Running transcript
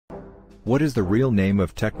What is the real name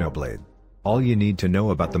of Technoblade? All you need to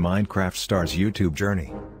know about the Minecraft star's YouTube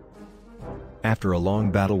journey. After a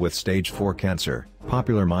long battle with stage 4 cancer,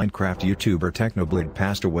 popular Minecraft YouTuber Technoblade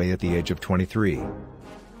passed away at the age of 23.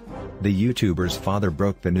 The YouTuber's father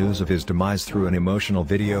broke the news of his demise through an emotional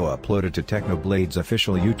video uploaded to Technoblade's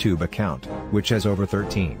official YouTube account, which has over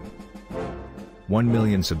 13.1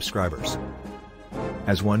 million subscribers.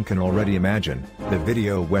 As one can already imagine, the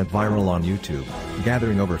video went viral on YouTube,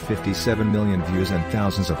 gathering over 57 million views and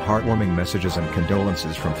thousands of heartwarming messages and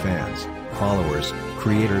condolences from fans, followers,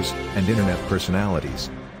 creators, and internet personalities.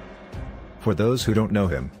 For those who don't know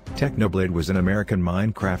him, Technoblade was an American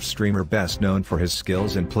Minecraft streamer best known for his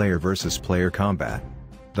skills in player versus player combat.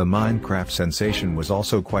 The Minecraft sensation was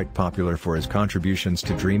also quite popular for his contributions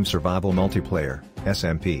to Dream Survival Multiplayer,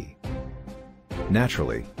 SMP.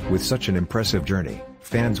 Naturally, with such an impressive journey,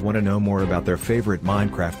 fans want to know more about their favorite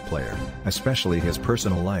Minecraft player, especially his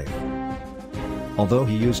personal life. Although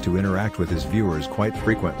he used to interact with his viewers quite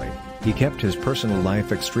frequently, he kept his personal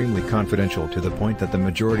life extremely confidential to the point that the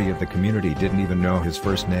majority of the community didn't even know his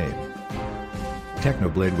first name.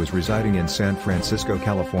 Technoblade was residing in San Francisco,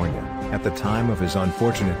 California, at the time of his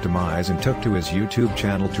unfortunate demise and took to his YouTube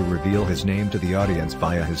channel to reveal his name to the audience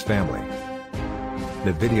via his family.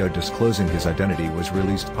 The video disclosing his identity was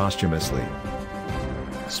released posthumously.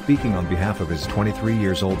 Speaking on behalf of his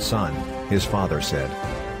 23-year-old son, his father said,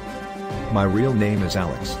 "My real name is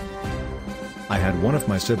Alex. I had one of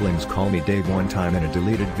my siblings call me Dave one time in a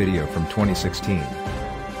deleted video from 2016.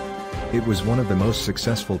 It was one of the most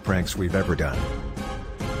successful pranks we've ever done.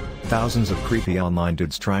 Thousands of creepy online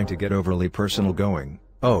dudes trying to get overly personal going,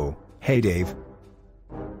 'Oh, hey Dave.'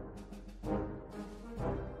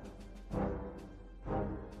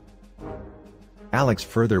 Alex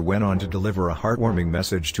further went on to deliver a heartwarming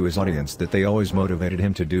message to his audience that they always motivated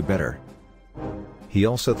him to do better. He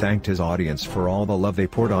also thanked his audience for all the love they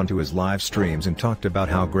poured onto his live streams and talked about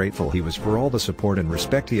how grateful he was for all the support and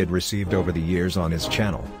respect he had received over the years on his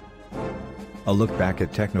channel. A look back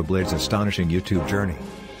at Technoblade's astonishing YouTube journey.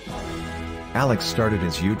 Alex started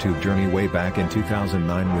his YouTube journey way back in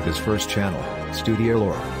 2009 with his first channel, Studio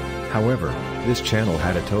Lore. However, this channel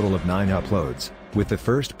had a total of 9 uploads, with the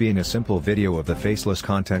first being a simple video of the faceless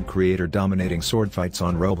content creator dominating sword fights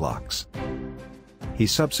on Roblox. He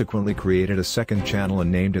subsequently created a second channel and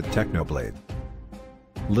named it Technoblade.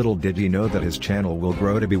 Little did he know that his channel will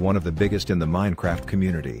grow to be one of the biggest in the Minecraft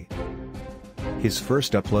community. His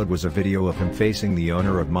first upload was a video of him facing the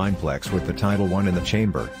owner of Mineplex with the title "One in the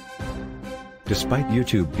Chamber." Despite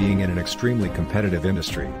YouTube being in an extremely competitive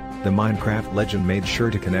industry, the Minecraft legend made sure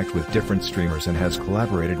to connect with different streamers and has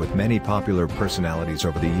collaborated with many popular personalities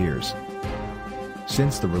over the years.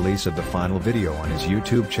 Since the release of the final video on his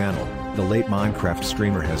YouTube channel, the late Minecraft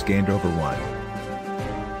streamer has gained over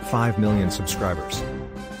 1.5 million subscribers.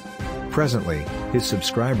 Presently, his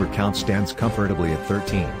subscriber count stands comfortably at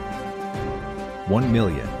 13.1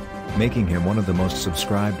 million, making him one of the most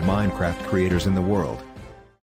subscribed Minecraft creators in the world.